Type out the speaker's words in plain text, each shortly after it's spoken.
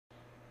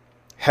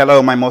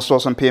Hello, my most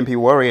awesome PMP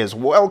warriors.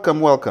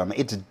 Welcome, welcome.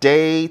 It's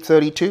day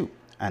 32.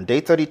 And day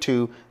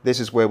 32, this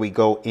is where we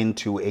go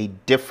into a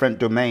different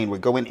domain. We're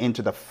going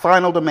into the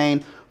final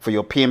domain for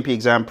your PMP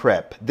exam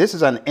prep. This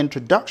is an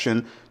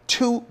introduction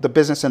to the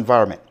business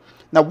environment.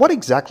 Now, what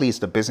exactly is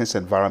the business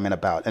environment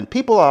about? And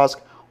people ask,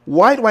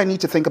 why do I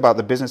need to think about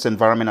the business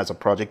environment as a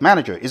project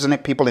manager? Isn't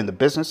it people in the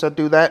business that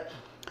do that?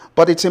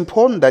 But it's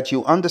important that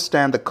you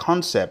understand the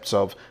concepts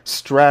of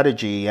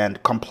strategy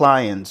and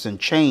compliance and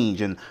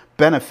change and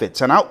benefits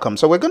and outcomes.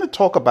 So we're going to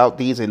talk about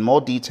these in more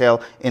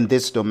detail in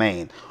this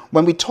domain.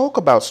 When we talk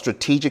about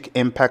strategic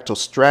impact or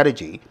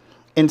strategy,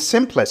 in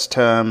simplest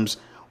terms,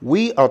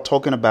 we are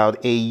talking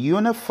about a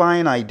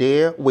unifying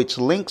idea which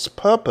links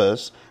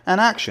purpose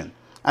and action.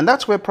 And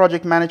that's where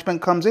project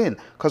management comes in,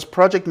 because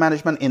project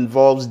management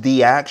involves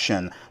the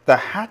action. The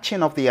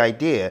hatching of the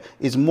idea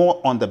is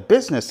more on the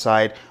business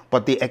side,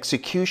 but the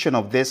execution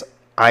of this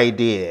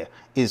idea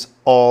is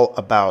all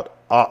about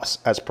us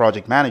as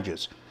project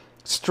managers.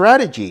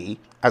 Strategy,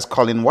 as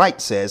Colin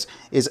White says,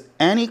 is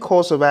any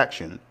course of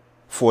action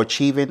for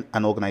achieving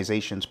an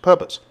organization's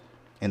purpose.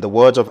 In the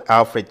words of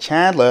Alfred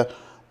Chandler,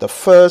 the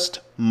first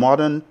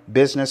modern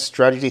business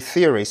strategy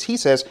theorist, he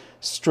says,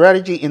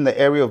 strategy in the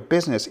area of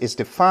business is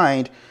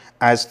defined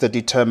as the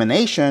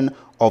determination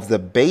of the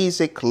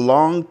basic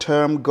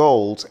long-term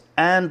goals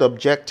and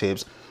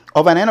objectives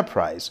of an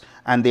enterprise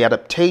and the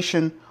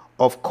adaptation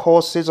of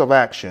courses of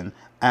action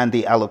and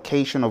the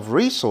allocation of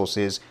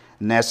resources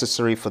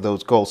necessary for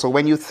those goals. So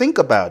when you think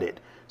about it,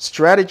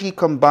 strategy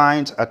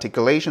combines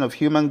articulation of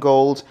human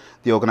goals,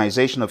 the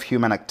organization of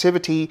human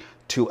activity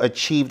to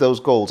achieve those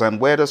goals. And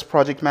where does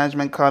project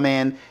management come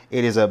in?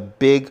 It is a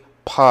big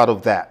part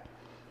of that.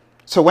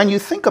 So when you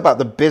think about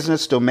the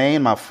business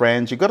domain, my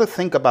friends, you got to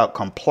think about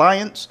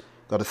compliance,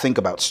 got to think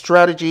about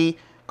strategy,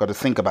 got to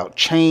think about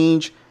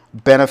change,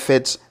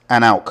 benefits,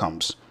 and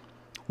outcomes.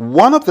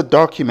 One of the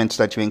documents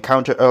that you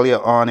encounter earlier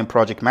on in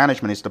project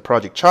management is the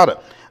project charter.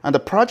 And the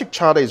project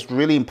charter is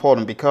really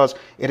important because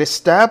it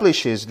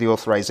establishes the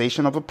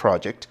authorization of a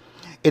project.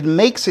 It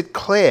makes it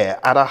clear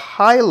at a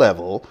high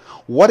level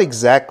what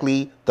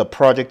exactly the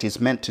project is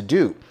meant to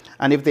do.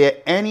 And if there are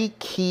any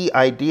key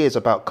ideas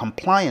about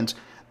compliance,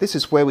 this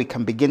is where we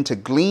can begin to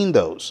glean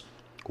those.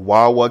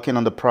 While working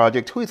on the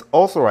project, who is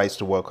authorized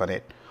to work on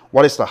it?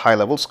 What is the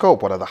high-level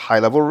scope? What are the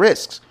high-level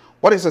risks?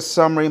 What is the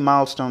summary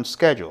milestone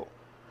schedule?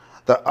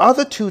 The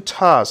other two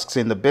tasks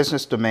in the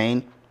business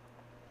domain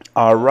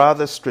are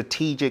rather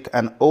strategic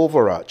and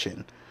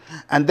overarching.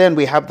 And then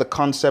we have the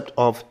concept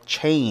of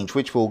change,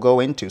 which we'll go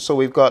into. So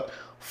we've got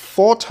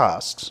 4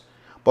 tasks,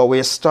 but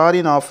we're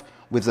starting off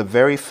with the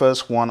very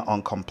first one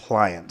on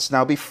compliance.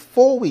 Now,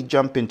 before we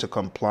jump into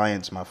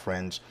compliance, my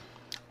friends,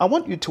 I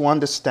want you to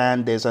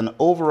understand there's an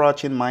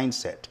overarching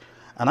mindset,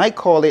 and I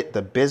call it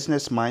the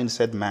business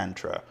mindset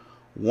mantra.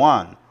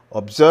 1,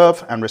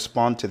 observe and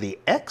respond to the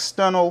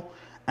external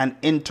and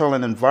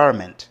internal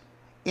environment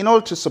in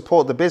order to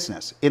support the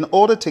business, in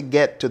order to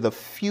get to the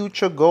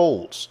future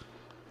goals,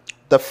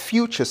 the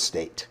future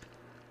state.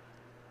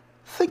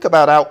 Think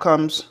about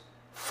outcomes,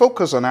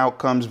 focus on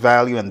outcomes,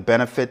 value, and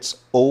benefits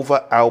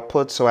over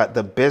output. So at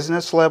the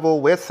business level,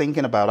 we're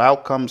thinking about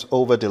outcomes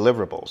over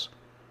deliverables.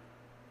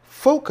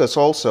 Focus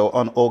also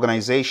on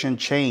organization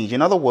change.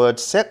 In other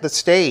words, set the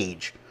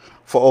stage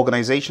for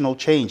organizational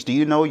change. Do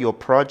you know your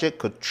project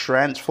could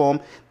transform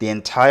the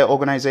entire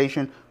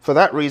organization? For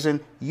that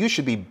reason, you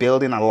should be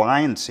building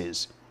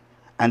alliances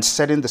and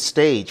setting the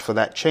stage for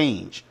that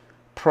change.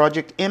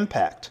 Project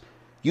impact.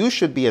 You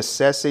should be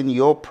assessing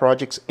your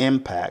project's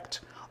impact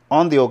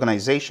on the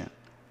organization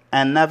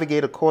and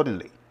navigate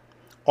accordingly.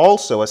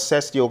 Also,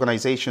 assess the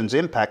organization's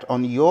impact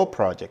on your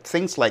project.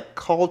 Things like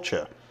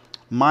culture,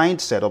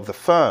 mindset of the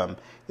firm.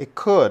 It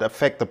could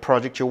affect the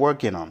project you're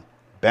working on.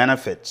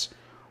 Benefits.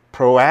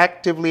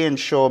 Proactively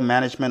ensure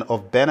management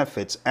of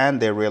benefits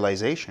and their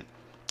realization.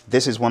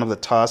 This is one of the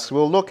tasks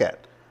we'll look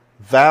at.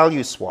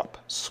 Value swap.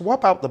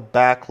 Swap out the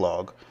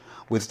backlog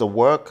with the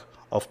work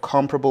of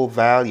comparable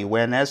value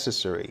where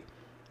necessary.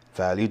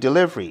 Value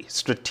delivery.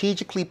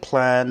 Strategically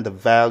plan the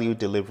value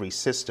delivery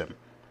system.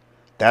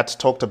 That's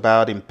talked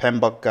about in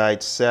PMP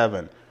Guide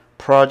 7.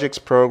 Projects,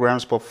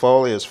 programs,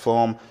 portfolios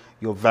form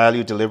your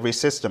value delivery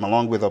system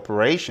along with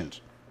operations.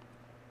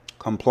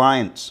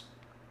 Compliance.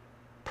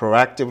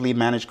 Proactively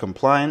manage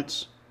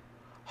compliance.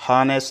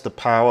 Harness the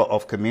power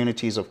of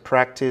communities of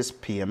practice,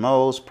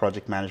 PMOs,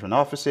 project management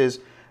offices,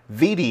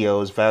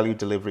 VDOs, value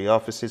delivery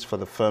offices for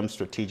the firm's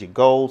strategic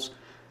goals.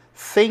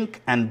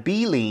 Think and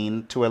be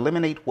lean to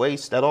eliminate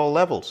waste at all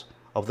levels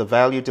of the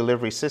value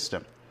delivery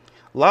system.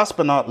 Last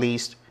but not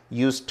least,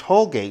 use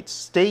toll gates,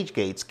 stage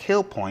gates,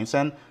 kill points,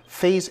 and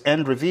phase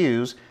end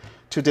reviews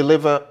to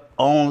deliver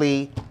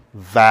only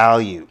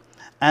value.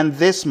 And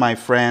this, my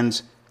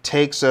friends,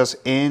 takes us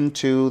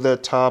into the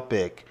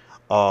topic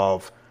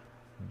of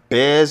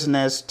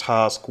business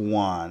task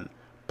 1,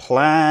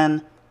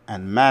 plan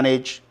and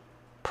manage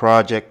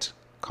project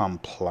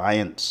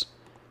compliance.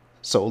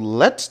 So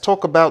let's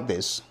talk about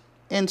this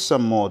in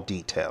some more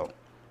detail.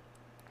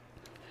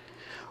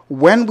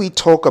 When we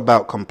talk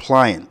about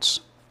compliance,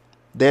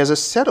 there's a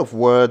set of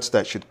words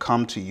that should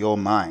come to your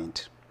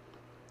mind.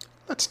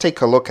 Let's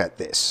take a look at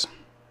this.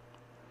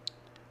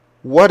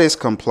 What is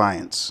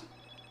compliance?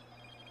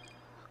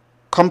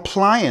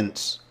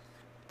 Compliance,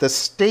 the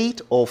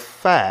state or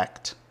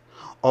fact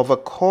of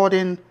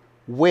according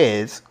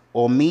with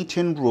or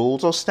meeting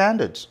rules or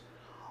standards.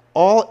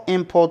 All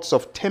imports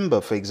of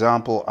timber, for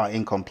example, are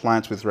in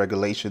compliance with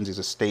regulations is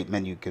a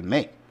statement you can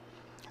make.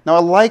 Now,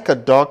 like a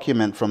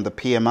document from the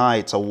PMI,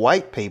 it's a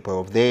white paper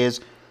of theirs,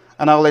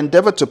 and I'll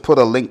endeavor to put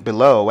a link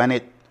below, and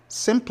it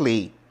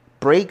simply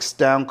breaks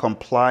down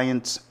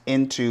compliance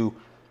into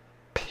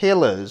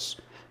pillars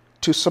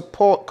to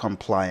support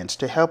compliance,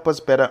 to help us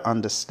better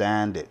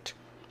understand it.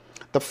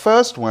 The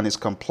first one is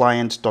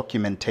compliance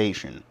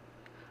documentation.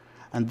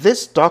 And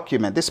this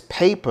document, this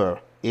paper,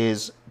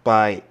 is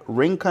by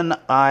Rincon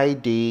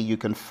ID. You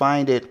can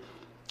find it,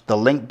 the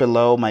link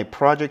below. My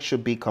project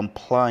should be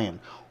compliant.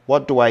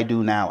 What do I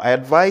do now? I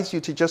advise you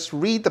to just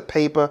read the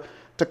paper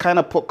to kind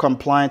of put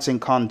compliance in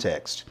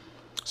context.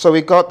 So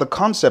we got the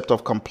concept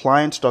of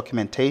compliance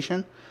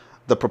documentation.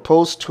 The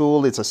proposed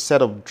tool is a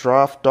set of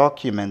draft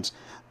documents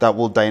that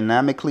will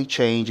dynamically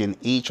change in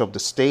each of the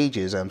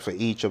stages and for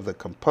each of the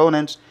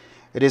components.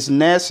 It is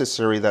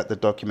necessary that the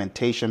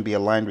documentation be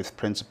aligned with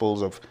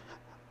principles of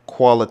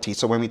quality.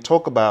 So when we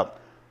talk about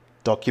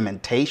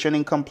documentation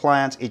in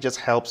compliance, it just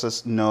helps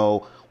us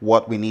know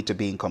what we need to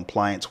be in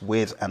compliance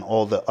with and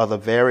all the other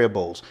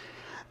variables.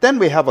 Then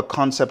we have a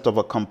concept of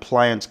a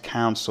compliance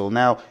council.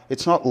 Now,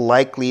 it's not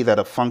likely that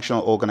a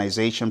functional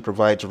organization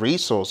provides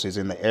resources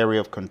in the area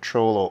of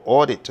control or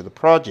audit to the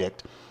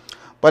project,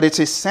 but it's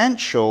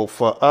essential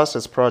for us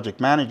as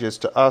project managers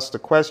to ask the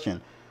question,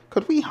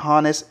 could we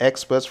harness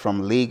experts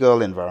from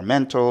legal,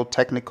 environmental,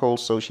 technical,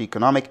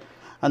 socioeconomic,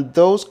 and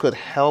those could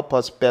help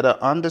us better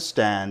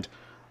understand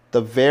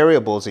the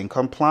variables in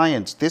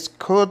compliance. This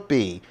could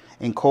be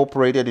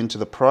incorporated into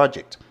the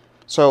project.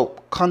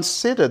 So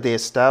consider the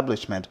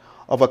establishment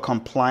of a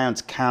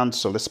compliance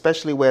council,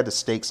 especially where the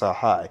stakes are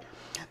high.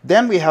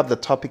 Then we have the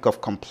topic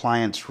of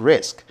compliance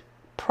risk.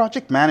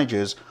 Project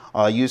managers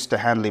are used to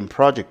handling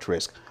project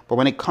risk, but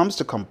when it comes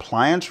to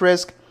compliance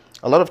risk,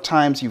 a lot of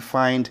times you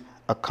find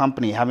a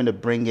company having to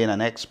bring in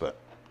an expert.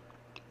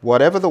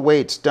 Whatever the way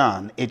it's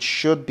done, it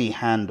should be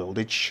handled.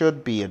 It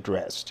should be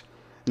addressed.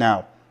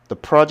 Now, the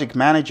project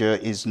manager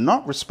is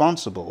not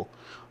responsible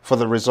for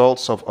the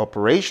results of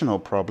operational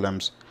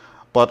problems,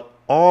 but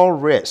all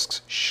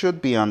risks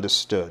should be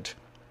understood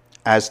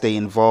as they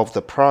involve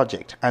the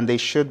project, and they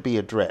should be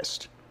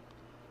addressed.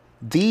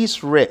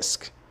 These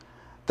risks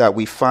that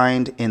we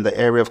find in the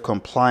area of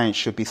compliance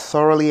should be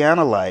thoroughly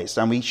analyzed,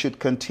 and we should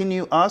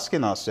continue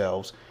asking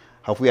ourselves,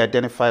 have we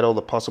identified all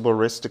the possible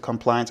risks to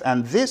compliance?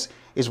 And this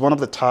is one of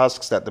the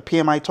tasks that the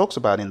PMI talks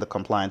about in the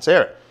compliance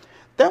area.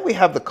 Then we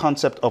have the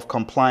concept of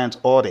compliance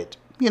audit.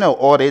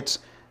 Audits,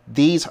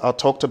 these are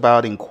talked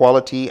about in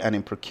quality and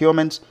in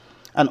procurement.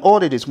 An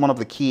audit is one of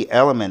the key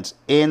elements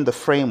in the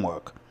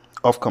framework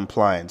of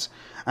compliance,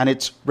 and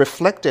it's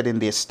reflected in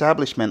the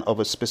establishment of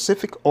a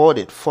specific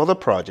audit for the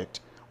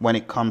project when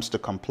it comes to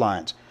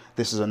compliance.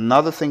 This is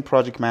another thing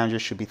project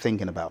managers should be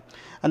thinking about.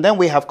 And then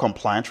we have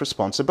compliance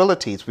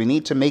responsibilities. We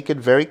need to make it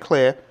very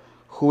clear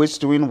who is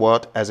doing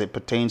what as it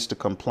pertains to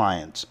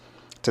compliance.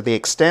 To the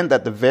extent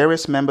that the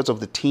various members of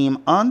the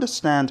team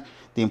understand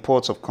the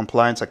importance of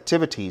compliance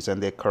activities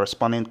and their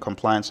corresponding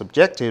compliance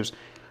objectives,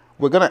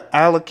 we're going to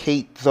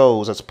allocate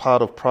those as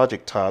part of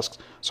project tasks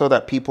so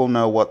that people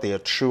know what they are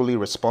truly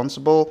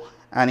responsible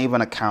and even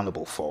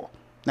accountable for.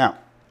 Now,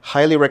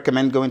 highly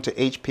recommend going to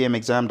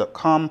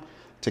hpmexam.com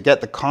to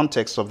get the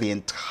context of the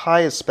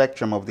entire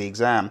spectrum of the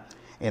exam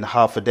in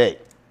half a day.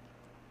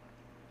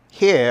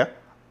 Here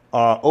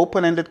are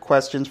open-ended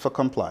questions for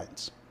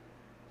compliance.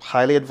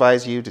 Highly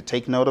advise you to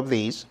take note of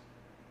these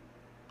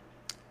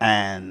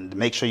and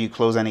make sure you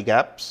close any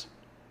gaps.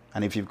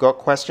 And if you've got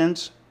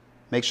questions,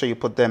 make sure you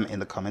put them in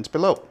the comments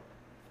below.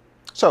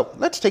 So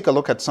let's take a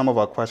look at some of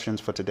our questions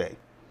for today.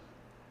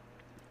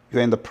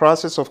 You're in the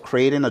process of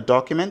creating a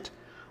document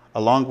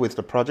along with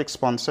the project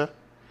sponsor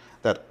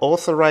that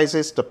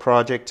authorizes the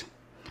project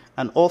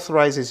and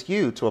authorizes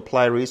you to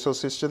apply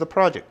resources to the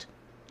project.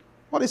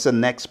 What is the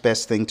next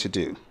best thing to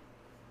do?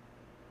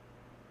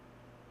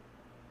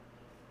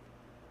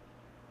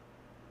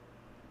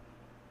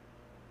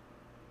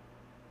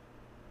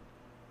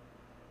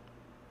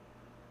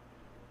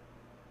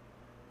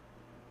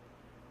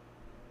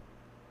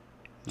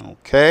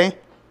 Okay.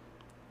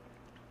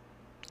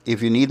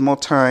 If you need more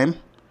time,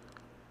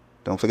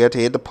 don't forget to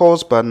hit the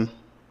pause button.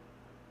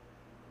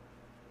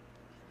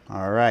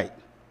 All right.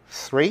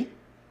 3,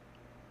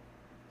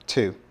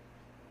 2,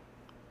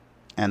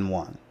 and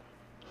 1.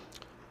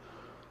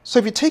 So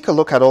if you take a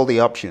look at all the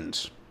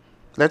options,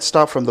 let's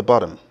start from the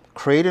bottom.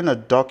 Creating a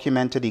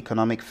documented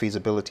economic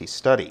feasibility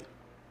study.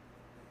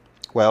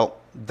 Well,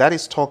 that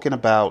is talking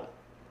about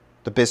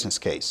the business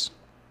case.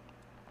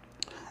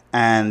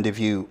 And if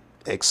you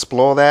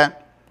explore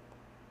that,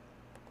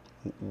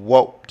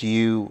 what do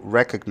you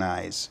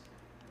recognize?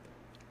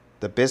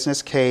 The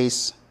business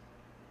case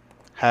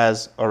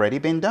has already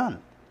been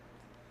done.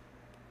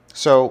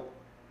 So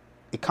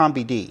it can't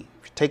be D.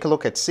 If you take a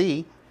look at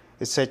C,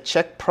 it said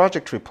check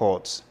project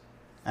reports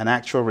and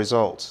actual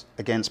results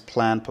against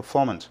planned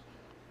performance.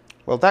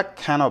 Well, that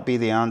cannot be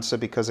the answer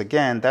because,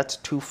 again, that's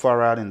too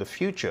far out in the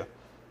future.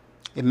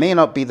 It may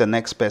not be the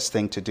next best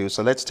thing to do.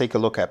 So let's take a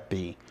look at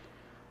B.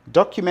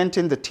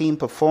 Documenting the team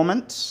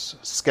performance,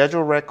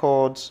 schedule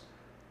records,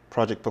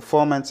 project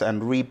performance,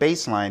 and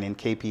rebaselining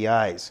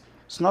KPIs.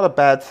 It's not a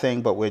bad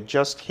thing, but we're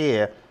just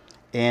here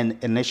in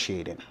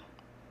initiating.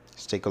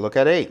 Let's take a look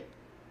at A.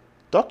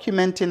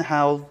 Documenting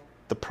how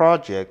the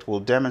project will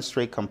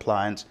demonstrate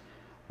compliance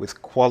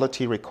with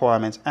quality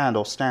requirements and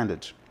or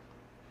standards.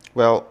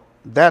 Well,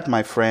 that,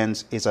 my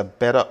friends, is a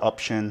better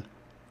option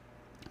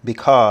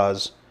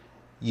because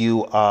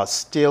you are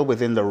still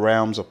within the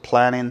realms of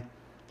planning,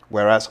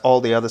 whereas all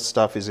the other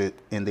stuff is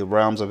in the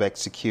realms of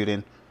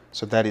executing.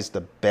 So that is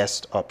the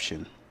best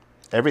option.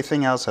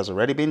 Everything else has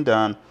already been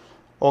done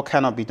or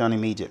cannot be done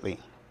immediately.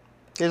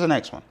 Here's the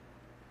next one.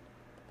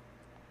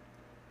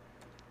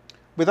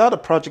 Without a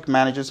project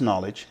manager's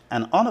knowledge,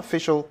 an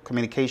unofficial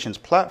communications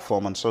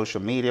platform on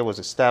social media was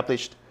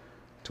established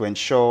to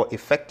ensure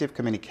effective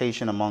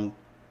communication among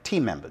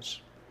team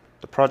members.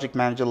 The project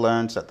manager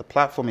learns that the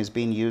platform is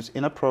being used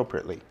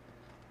inappropriately.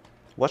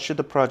 What should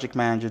the project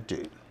manager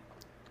do?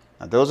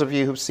 Now, those of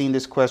you who've seen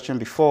this question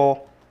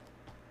before,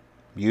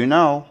 you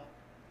know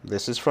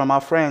this is from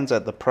our friends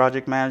at the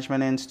Project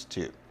Management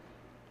Institute.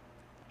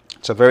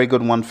 It's a very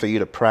good one for you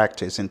to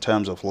practice in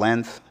terms of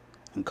length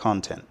and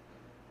content.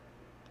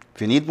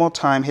 If you need more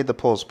time, hit the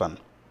pause button.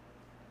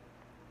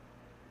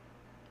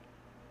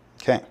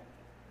 Okay.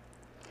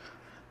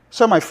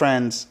 So, my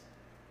friends,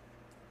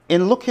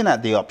 in looking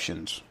at the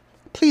options,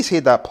 please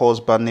hit that pause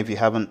button if you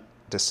haven't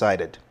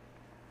decided.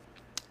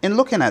 In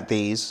looking at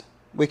these,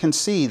 we can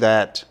see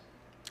that,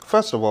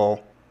 first of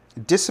all,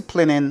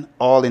 disciplining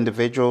all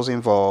individuals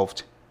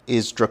involved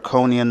is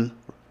draconian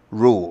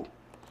rule.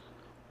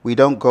 We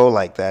don't go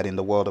like that in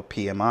the world of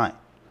PMI.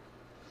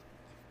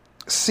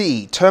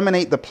 C,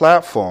 terminate the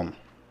platform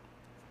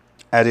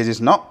as it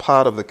is not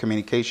part of the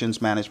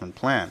communications management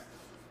plan.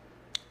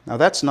 Now,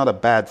 that's not a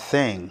bad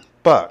thing,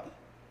 but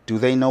do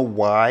they know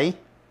why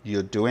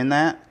you're doing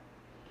that?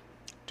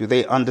 Do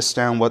they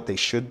understand what they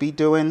should be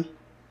doing?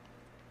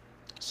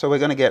 So we're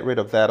going to get rid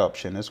of that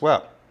option as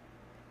well.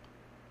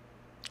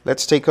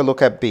 Let's take a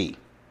look at B.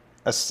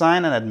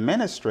 Assign an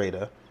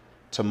administrator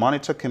to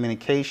monitor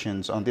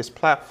communications on this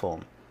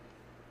platform.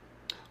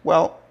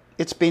 Well,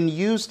 it's been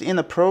used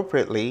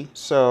inappropriately,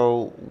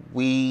 so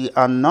we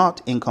are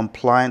not in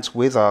compliance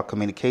with our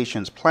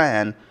communications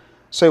plan,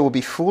 so it would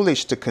be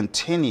foolish to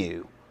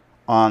continue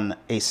on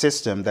a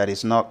system that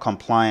is not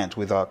compliant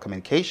with our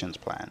communications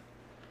plan.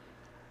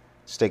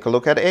 Let's take a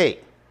look at A.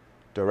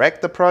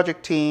 Direct the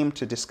project team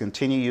to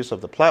discontinue use of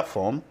the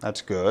platform.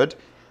 That's good.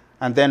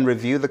 And then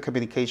review the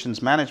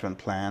communications management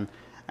plan,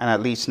 and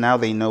at least now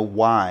they know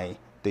why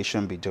they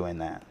shouldn't be doing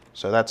that.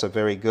 So that's a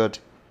very good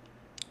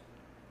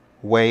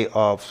way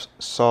of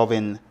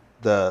solving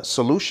the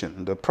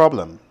solution, the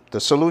problem, the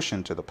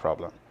solution to the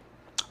problem.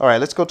 All right,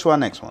 let's go to our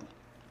next one.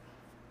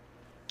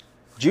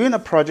 During a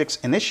project's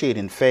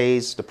initiating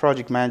phase, the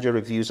project manager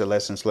reviews a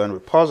lessons learned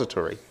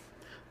repository.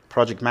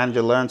 Project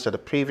manager learns that a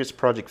previous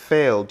project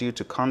failed due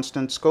to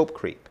constant scope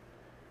creep.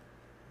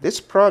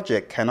 This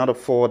project cannot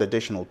afford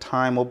additional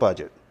time or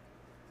budget.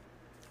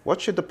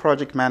 What should the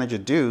project manager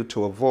do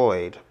to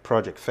avoid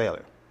project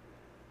failure?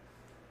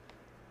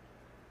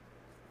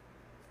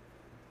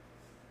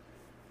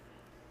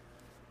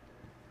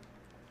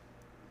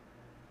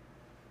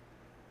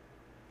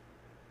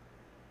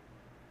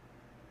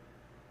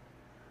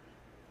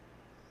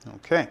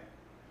 Okay.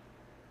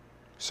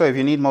 So if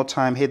you need more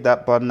time, hit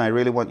that button. I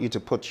really want you to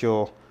put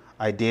your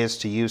ideas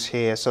to use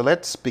here. So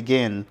let's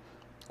begin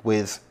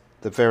with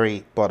the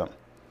very bottom.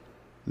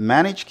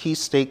 Manage key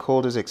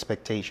stakeholders'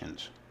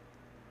 expectations.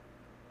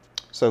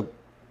 So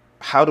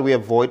how do we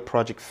avoid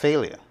project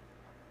failure?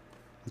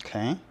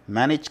 Okay.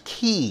 Manage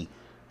key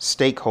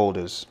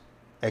stakeholders'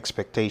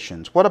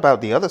 expectations. What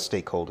about the other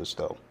stakeholders,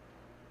 though?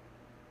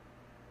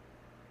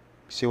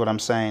 See what I'm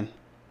saying?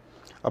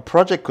 A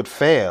project could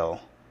fail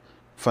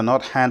for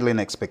not handling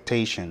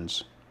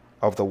expectations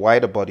of the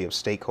wider body of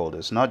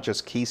stakeholders, not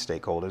just key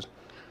stakeholders.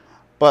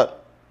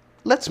 But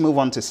let's move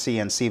on to C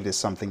and see if there's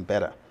something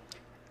better.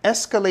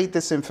 Escalate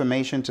this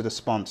information to the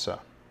sponsor.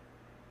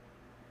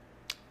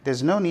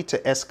 There's no need to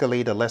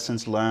escalate a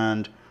lessons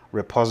learned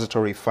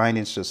repository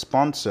findings to the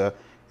sponsor.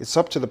 It's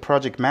up to the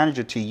project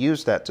manager to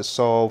use that to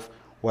solve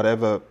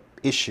whatever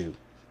issue.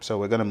 So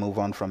we're going to move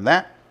on from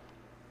that.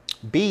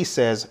 B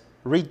says,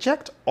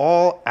 reject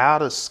all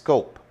out of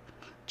scope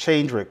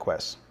change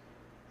requests.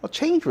 Well,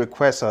 change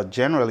requests are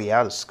generally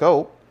out of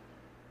scope.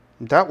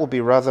 That would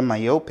be rather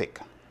myopic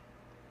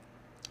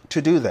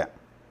to do that.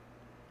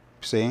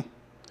 See?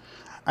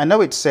 I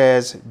know it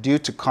says due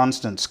to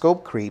constant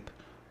scope creep,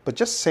 but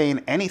just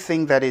saying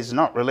anything that is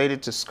not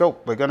related to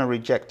scope, we're going to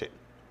reject it.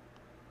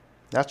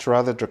 That's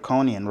rather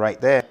draconian right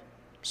there.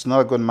 It's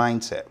not a good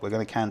mindset. We're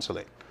going to cancel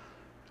it.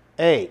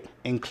 A,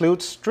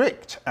 include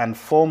strict and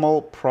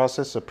formal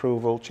process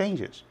approval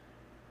changes.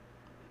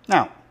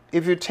 Now,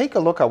 if you take a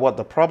look at what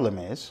the problem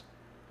is,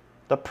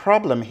 the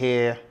problem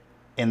here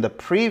in the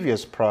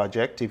previous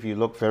project, if you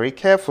look very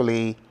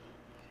carefully,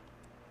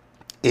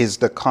 is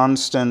the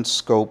constant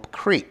scope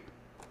creep.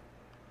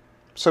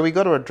 So we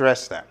got to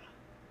address that.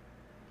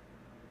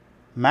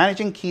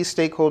 Managing key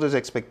stakeholders'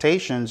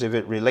 expectations, if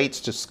it relates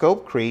to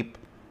scope creep,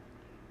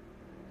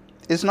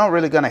 is not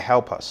really going to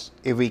help us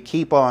if we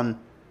keep on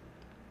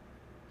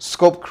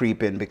scope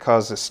creeping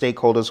because the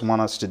stakeholders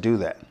want us to do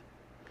that.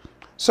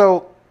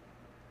 So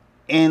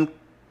in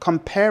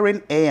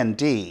comparing A and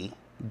D,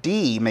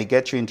 D may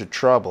get you into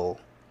trouble.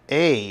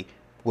 A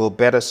will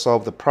better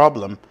solve the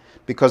problem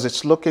because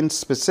it's looking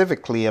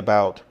specifically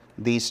about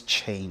these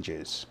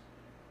changes.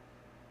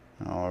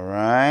 All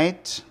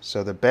right,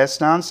 so the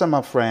best answer,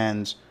 my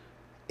friends,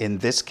 in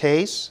this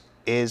case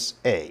is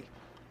A.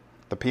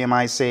 The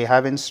PMI say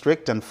having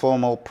strict and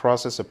formal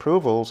process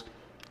approvals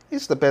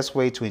is the best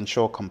way to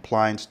ensure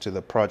compliance to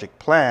the project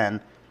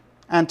plan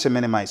and to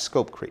minimize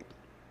scope creep.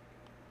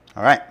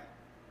 All right,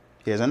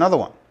 here's another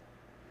one.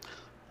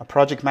 A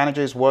project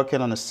manager is working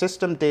on a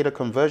system data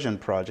conversion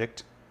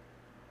project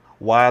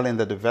while in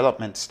the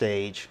development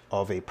stage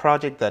of a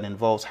project that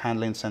involves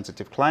handling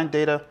sensitive client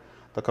data.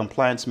 The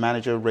compliance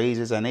manager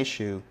raises an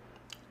issue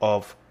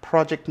of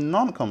project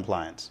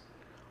non-compliance.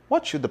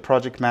 What should the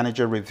project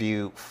manager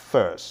review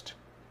first?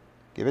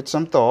 Give it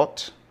some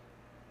thought.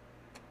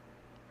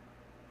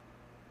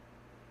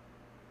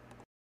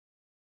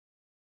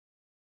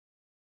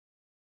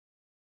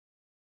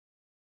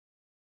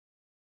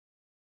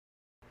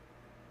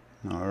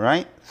 All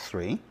right,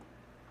 3,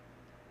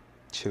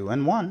 2,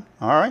 and 1.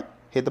 All right,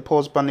 hit the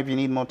pause button if you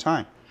need more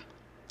time.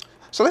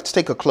 So let's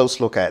take a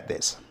close look at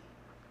this.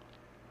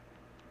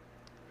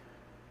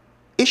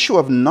 Issue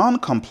of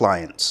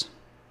non-compliance.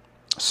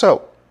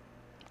 So,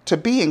 to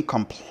be in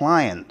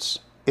compliance,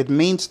 it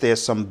means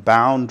there's some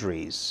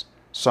boundaries,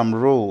 some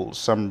rules,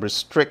 some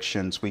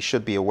restrictions we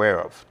should be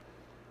aware of.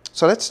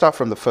 So let's start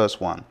from the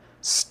first one.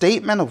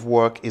 Statement of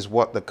work is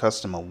what the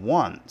customer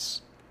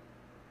wants,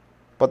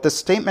 but the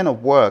statement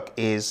of work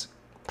is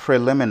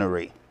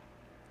preliminary.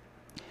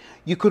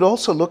 You could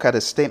also look at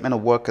a statement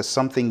of work as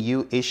something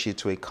you issue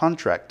to a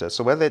contractor.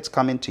 So whether it's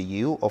coming to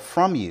you or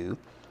from you,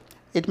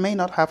 it may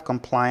not have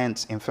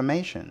compliance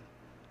information.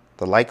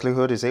 The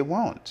likelihood is it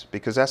won't,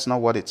 because that's not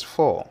what it's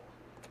for.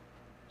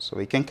 So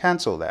we can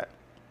cancel that.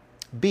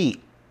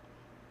 B,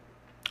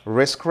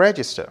 risk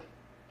register.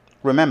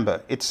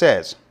 Remember, it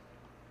says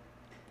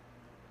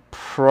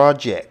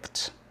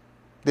project.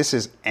 This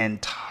is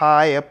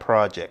entire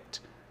project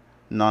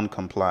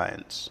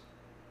non-compliance.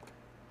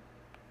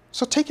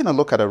 So taking a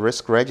look at a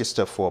risk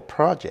register for a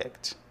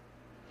project,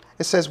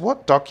 it says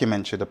what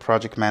document should the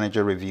project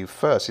manager review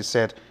first? It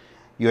said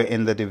you're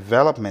in the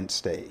development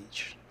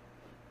stage.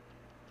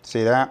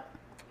 See that?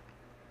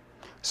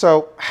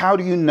 So how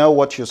do you know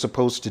what you're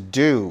supposed to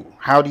do?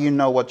 How do you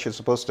know what you're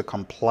supposed to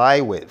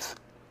comply with?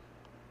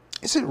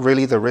 Is it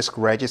really the risk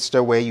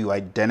register where you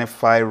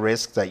identify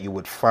risks that you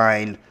would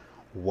find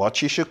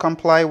what you should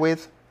comply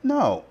with?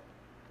 No.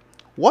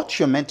 What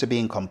you're meant to be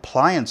in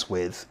compliance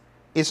with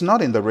is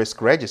not in the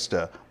risk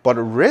register, but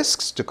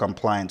risks to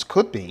compliance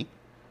could be.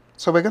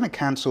 So we're going to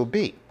cancel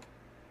B.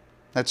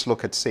 Let's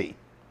look at C.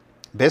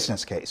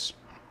 Business case.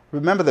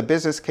 Remember, the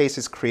business case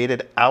is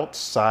created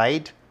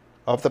outside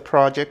of the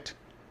project.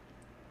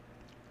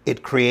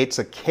 It creates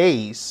a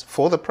case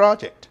for the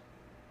project.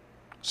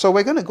 So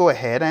we're going to go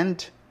ahead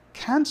and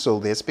cancel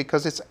this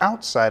because it's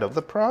outside of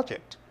the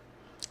project.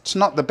 It's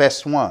not the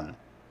best one.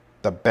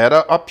 The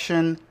better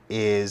option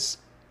is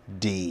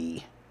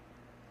D,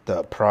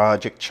 the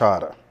project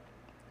charter.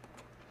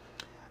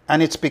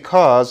 And it's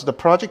because the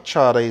project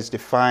charter is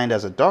defined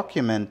as a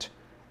document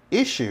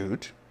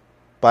issued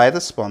by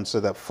the sponsor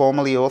that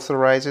formally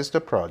authorizes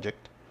the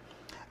project.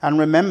 And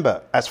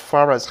remember, as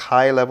far as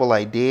high-level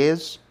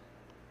ideas,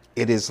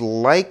 it is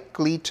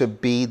likely to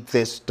be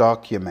this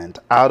document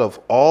out of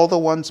all the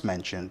ones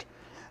mentioned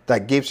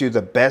that gives you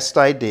the best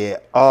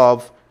idea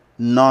of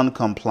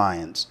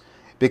non-compliance,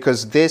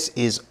 because this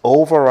is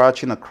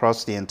overarching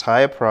across the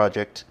entire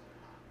project,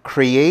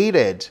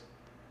 created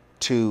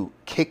to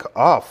kick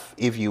off,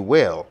 if you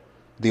will,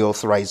 the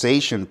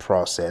authorization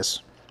process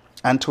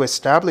and to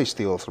establish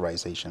the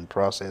authorization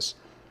process,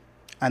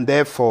 and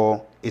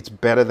therefore it's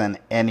better than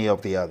any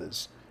of the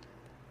others.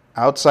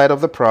 Outside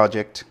of the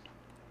project,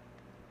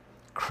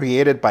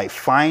 created by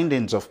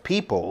findings of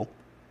people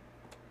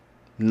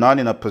not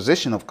in a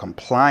position of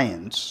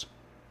compliance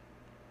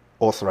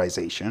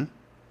authorization,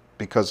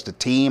 because the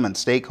team and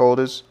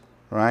stakeholders,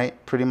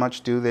 right, pretty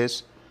much do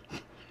this.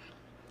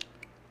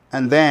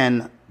 And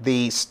then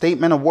the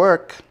statement of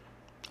work,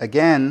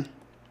 again,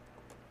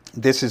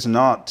 this is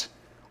not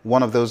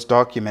one of those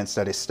documents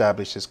that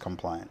establishes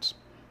compliance.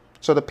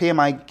 So the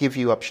PMI give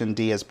you option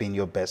D as being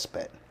your best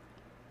bet.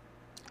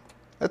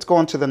 Let's go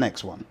on to the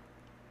next one.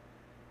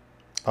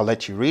 I'll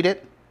let you read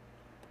it.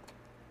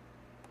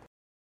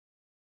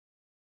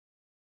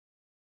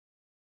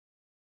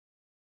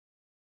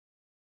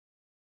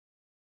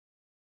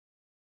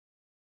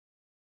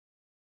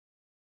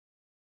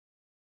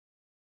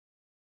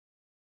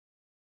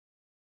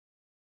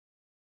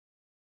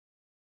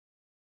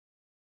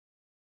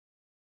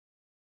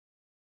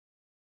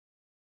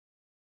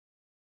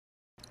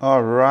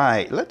 All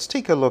right, let's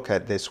take a look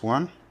at this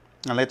one.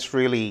 And let's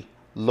really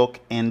look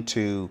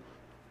into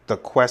the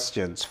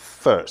questions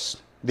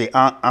first. The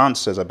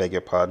answers, I beg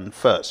your pardon,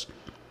 first.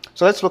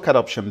 So let's look at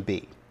option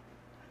B.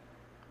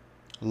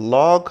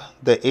 Log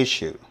the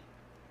issue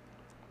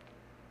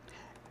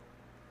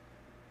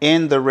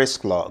in the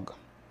risk log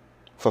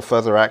for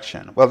further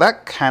action. Well,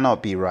 that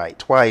cannot be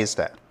right. Why is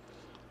that?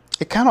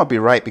 It cannot be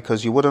right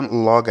because you wouldn't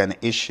log an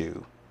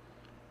issue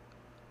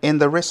in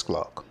the risk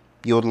log.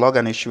 You would log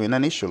an issue in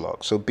an issue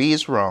log. So B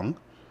is wrong.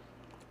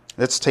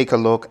 Let's take a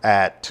look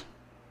at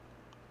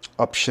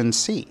option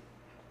C.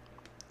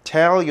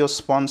 Tell your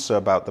sponsor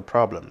about the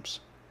problems.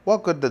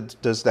 What good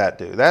does that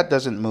do? That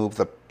doesn't move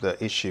the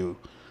issue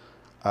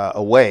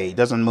away. It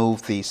doesn't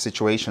move the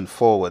situation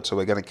forward. So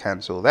we're going to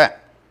cancel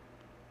that.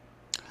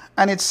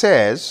 And it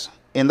says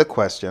in the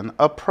question,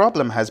 a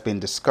problem has been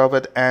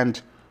discovered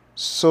and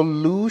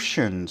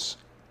solutions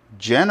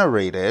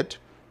generated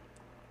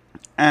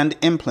and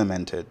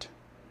implemented.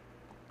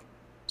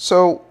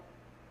 So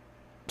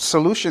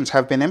solutions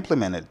have been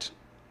implemented.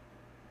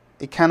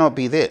 It cannot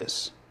be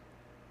this,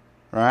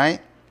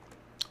 right?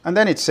 And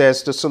then it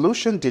says the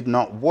solution did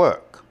not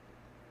work.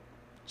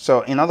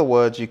 So in other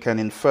words, you can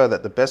infer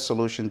that the best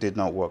solution did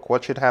not work.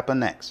 What should happen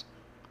next?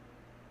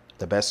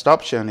 The best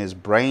option is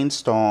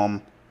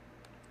brainstorm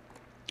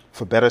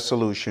for better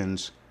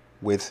solutions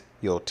with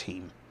your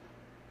team.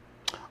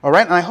 All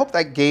right, and I hope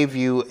that gave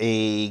you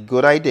a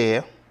good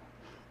idea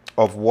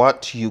of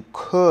what you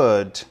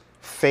could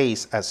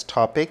face as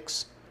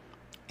topics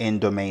in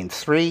Domain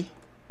 3,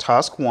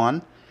 Task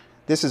 1.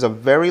 This is a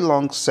very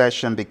long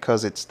session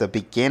because it's the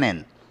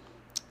beginning.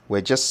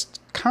 We're just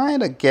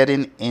kind of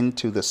getting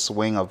into the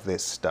swing of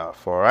this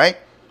stuff, all right?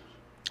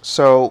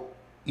 So,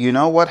 you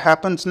know what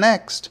happens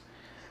next.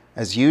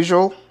 As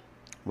usual,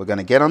 we're going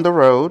to get on the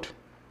road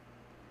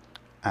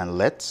and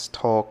let's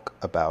talk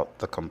about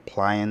the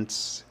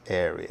compliance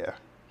area.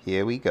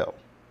 Here we go.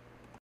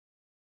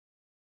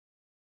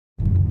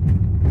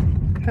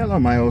 Hello,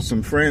 my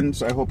awesome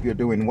friends. I hope you're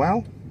doing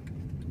well.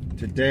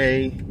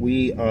 Today,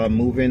 we are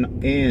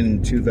moving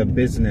into the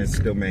business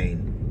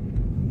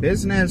domain.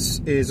 Business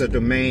is a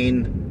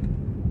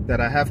domain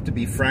that I have to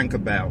be frank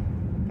about.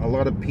 A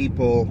lot of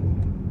people,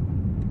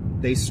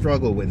 they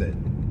struggle with it.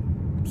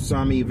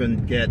 Some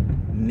even get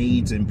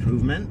needs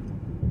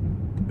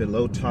improvement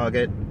below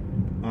target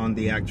on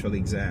the actual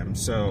exam.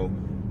 So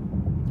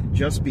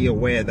just be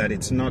aware that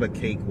it's not a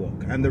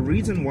cakewalk. And the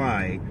reason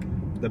why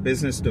the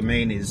business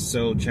domain is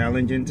so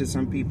challenging to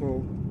some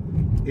people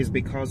is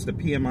because the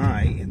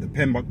PMI in the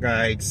PMP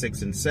Guide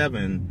 6 and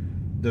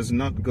 7 does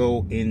not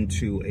go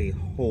into a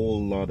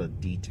whole lot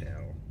of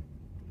detail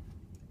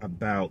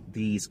about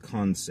these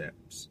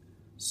concepts.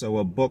 So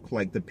a book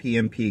like the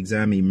PMP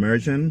Exam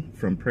Immersion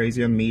from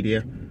Praizion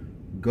Media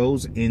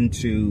goes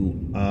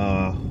into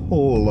a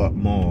whole lot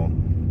more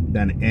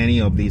than any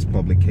of these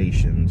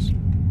publications.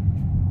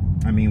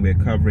 I mean, we're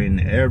covering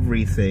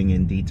everything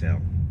in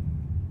detail.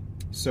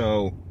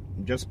 So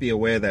just be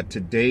aware that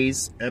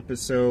today's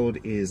episode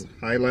is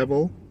high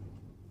level.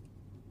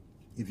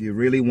 If you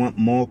really want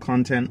more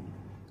content,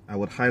 I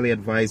would highly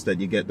advise that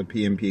you get the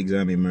PMP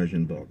Exam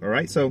Immersion book. All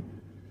right, so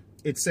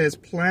it says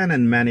plan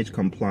and manage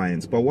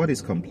compliance. But what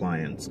is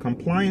compliance?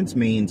 Compliance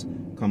means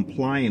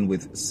complying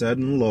with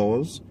certain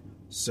laws,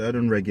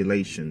 certain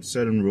regulations,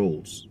 certain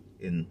rules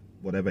in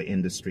whatever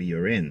industry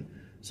you're in.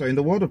 So in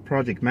the world of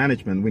project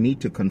management, we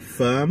need to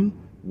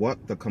confirm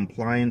what the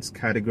compliance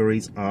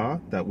categories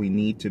are that we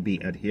need to be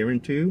adhering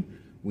to.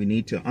 We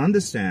need to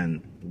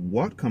understand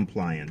what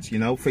compliance,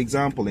 for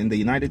example, in the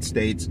United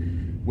States,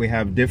 we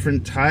have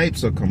different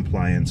types of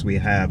compliance. We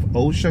have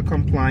OSHA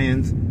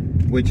compliance,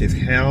 which is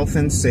health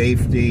and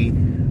safety.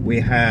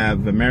 We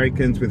have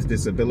Americans with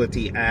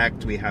Disability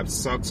Act. We have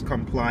SOX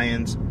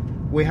compliance.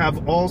 We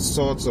have all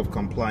sorts of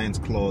compliance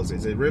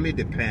clauses. It really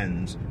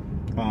depends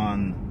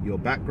on your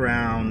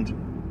background,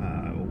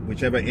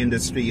 whichever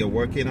industry you're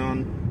working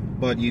on,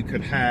 but you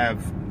could have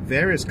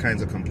various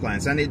kinds of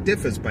compliance, and it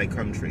differs by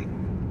country.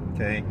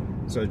 Okay,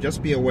 so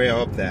just be aware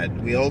of that.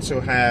 We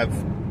also have,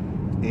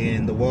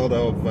 in the world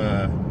of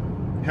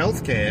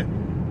healthcare,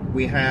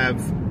 we have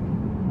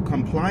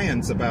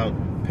compliance about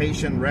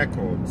patient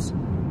records,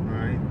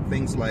 right?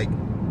 Things like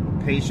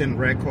patient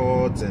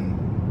records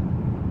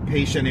and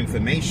patient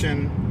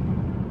information.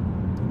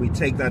 We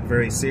take that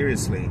very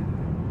seriously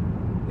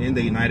in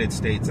the United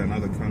States and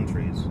other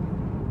countries.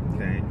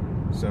 Okay,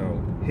 so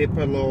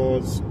HIPAA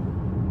laws,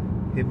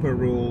 HIPAA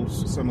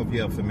rules, some of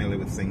you are familiar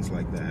with things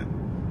like that.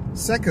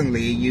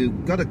 Secondly, you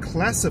got to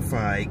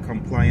classify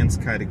compliance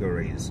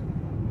categories.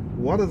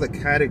 What are the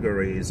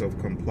categories of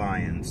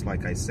compliance?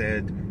 Like I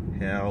said,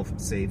 health,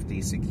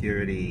 safety,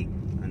 security,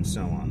 and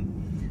so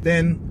on.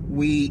 Then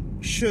we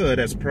should,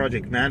 as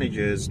project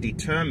managers,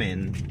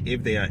 determine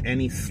if there are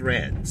any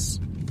threats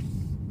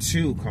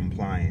to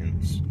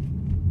compliance.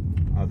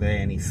 Are there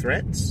any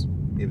threats?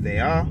 If they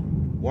are,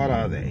 what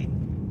are they?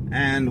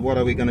 And what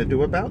are we going to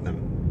do about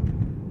them?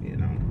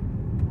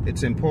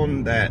 It's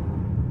important that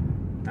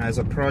as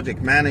a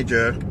project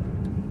manager,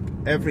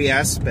 every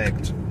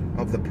aspect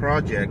of the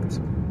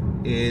project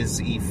is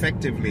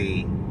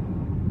effectively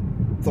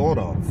thought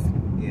of,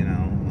 you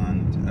know,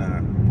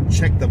 and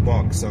check the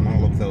box on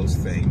all of those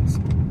things,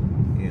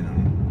 you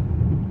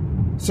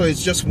know. So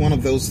it's just one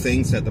of those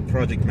things that the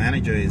project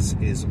manager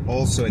is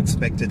also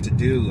expected to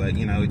do.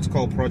 You know, it's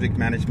called project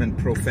management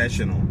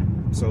professional.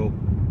 So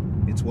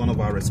it's one of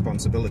our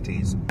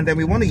responsibilities. And then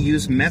we want to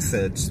use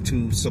methods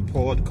to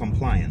support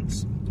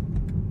compliance,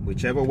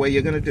 whichever way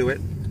you're going to do it,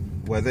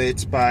 whether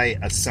it's by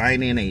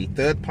assigning a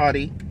third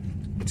party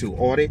to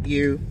audit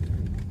you,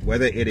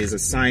 whether it is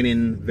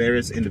assigning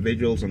various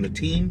individuals on the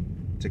team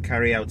to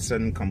carry out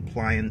certain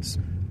compliance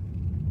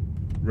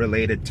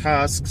related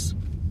tasks.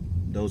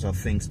 Those are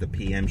things the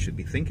PM should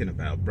be thinking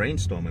about,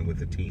 brainstorming with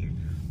the team,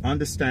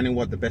 understanding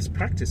what the best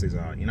practices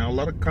are. You know, a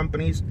lot of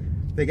companies,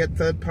 they get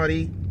third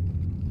party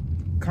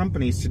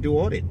companies to do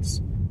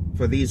audits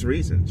for these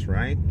reasons,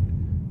 right?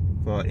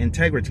 For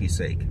integrity's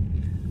sake.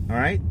 All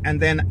right.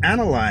 And then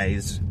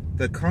analyze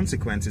the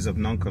consequences of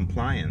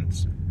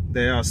non-compliance.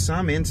 There are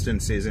some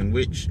instances in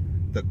which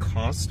the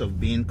cost of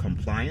being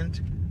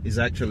compliant is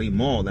actually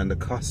more than the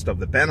cost of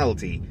the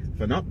penalty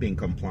for not being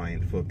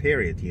compliant for a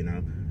period, you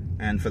know.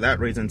 And for that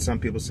reason, some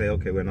people say,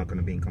 okay, we're not going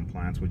to be in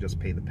compliance, we'll just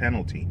pay the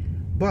penalty.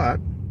 But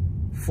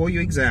for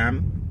your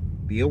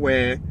exam, be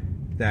aware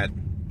that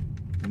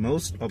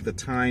most of the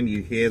time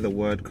you hear the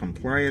word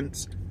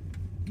compliance,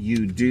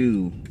 you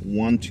do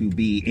want to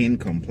be in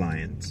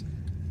compliance.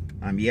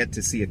 I'm yet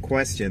to see a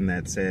question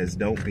that says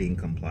don't be in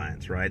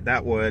compliance, right?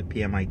 That word,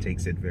 PMI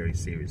takes it very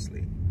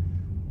seriously.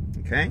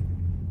 Okay?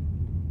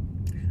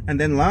 And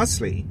then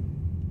lastly,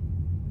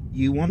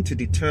 you want to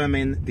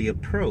determine the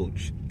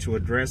approach to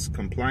address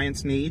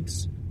compliance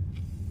needs,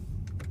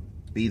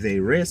 be they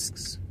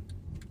risks,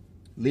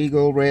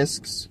 legal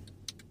risks,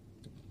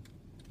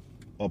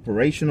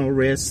 operational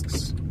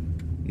risks,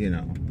 you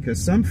know,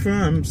 because some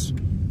firms,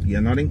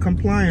 you're not in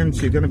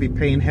compliance, you're going to be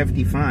paying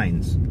hefty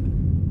fines.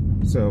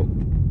 So,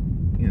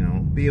 you know,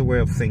 be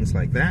aware of things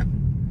like that.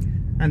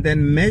 And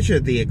then measure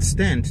the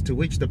extent to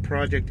which the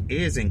project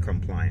is in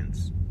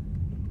compliance.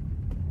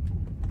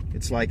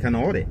 It's like an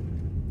audit,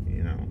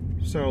 you know.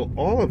 So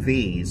all of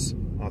these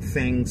are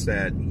things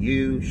that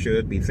you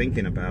should be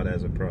thinking about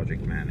as a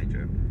project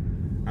manager.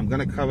 I'm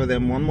going to cover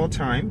them one more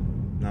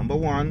time. Number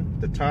one,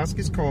 the task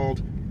is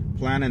called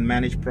Plan and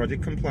Manage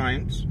Project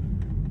Compliance.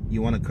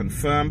 You want to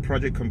confirm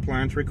project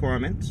compliance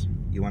requirements.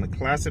 You want to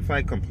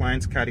classify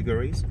compliance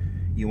categories.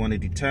 You want to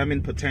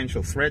determine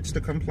potential threats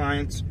to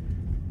compliance.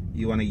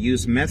 You want to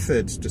use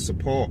methods to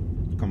support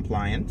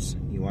compliance.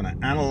 You want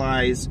to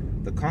analyze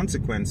the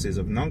consequences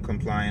of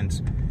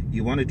non-compliance.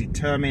 You want to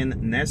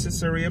determine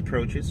necessary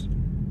approaches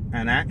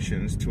and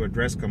actions to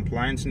address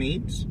compliance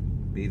needs,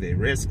 be they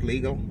risk,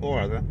 legal, or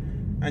other.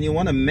 And you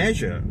want to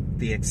measure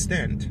the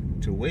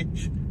extent to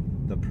which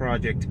the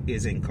project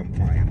is in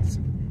compliance.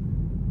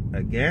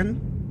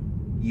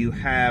 Again, you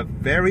have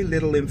very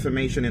little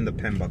information in the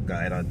PMBOK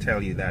guide, I'll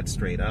tell you that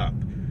straight up.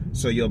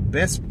 So your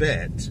best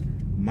bet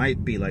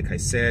might be, like I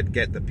said,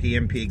 get the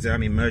PMP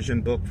exam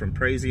immersion book from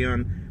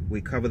Praizion.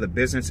 We cover the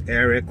business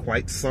area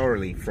quite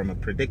thoroughly from a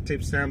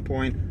predictive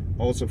standpoint,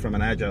 also from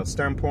an agile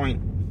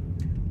standpoint.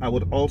 I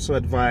would also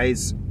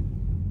advise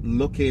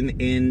looking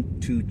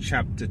into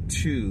chapter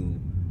 2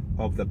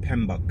 of the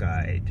PMBOK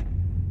guide,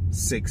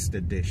 6th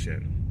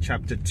edition.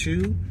 Chapter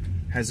 2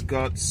 has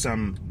got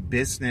some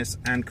business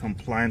and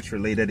compliance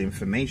related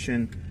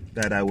information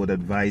that I would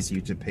advise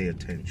you to pay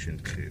attention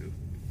to.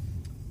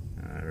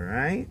 All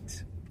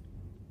right.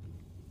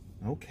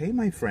 Okay,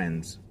 my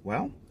friends.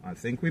 Well, I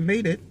think we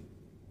made it.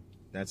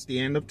 That's the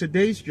end of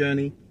today's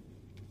journey.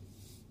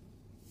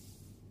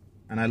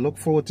 And I look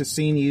forward to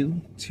seeing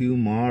you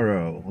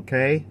tomorrow,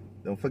 okay?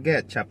 Don't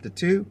forget, chapter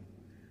 2.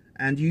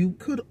 And you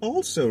could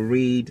also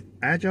read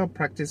Agile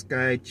Practice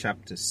Guide,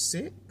 chapter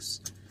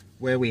 6,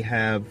 where we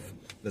have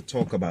the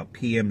talk about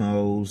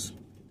PMOs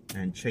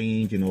and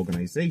change in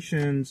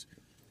organizations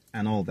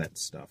and all that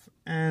stuff.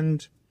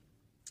 And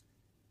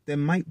there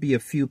might be a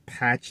few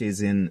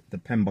patches in the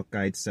PMBOK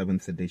Guide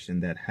 7th edition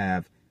that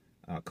have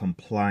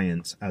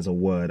compliance as a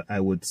word.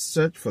 I would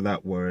search for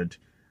that word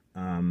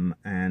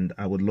and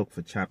I would look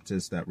for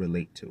chapters that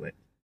relate to it.